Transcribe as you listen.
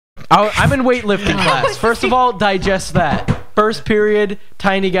I'm in weightlifting class. First of all, digest that. First period,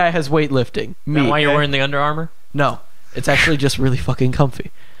 tiny guy has weightlifting. Me. Why you're wearing the Under Armour? No, it's actually just really fucking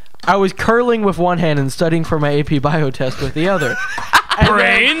comfy. I was curling with one hand and studying for my AP bio test with the other.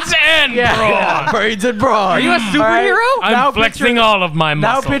 Brains and brawn. Brains and brawn. Are you a superhero? I'm flexing all of my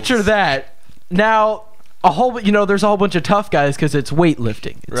muscles. Now picture that. Now, there's a whole bunch of tough guys because it's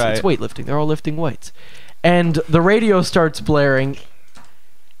weightlifting. It's weightlifting. They're all lifting weights. And the radio starts blaring.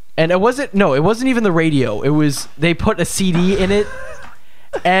 And it wasn't even the radio. It was, they put a CD in it.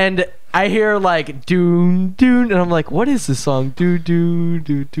 And I hear like doon doon, and I'm like, what is this song? Doo doo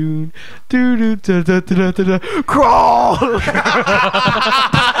doo doo doo doo da da da da da. Crawl.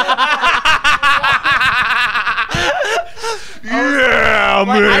 Yeah,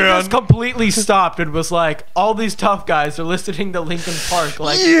 man. I just completely stopped and was like, all these tough guys are listening to Linkin Park.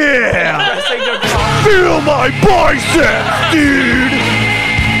 Like, yeah. Feel my biceps, dude.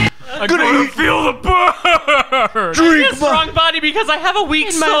 I'm gonna feel the burn. Drink I strong body because I have a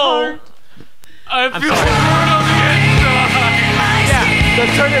weak soul. I feel the burn on the inside. Yeah, so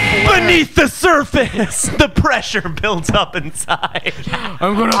turn it beneath the surface. The pressure builds up inside.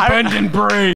 I'm gonna bend and break.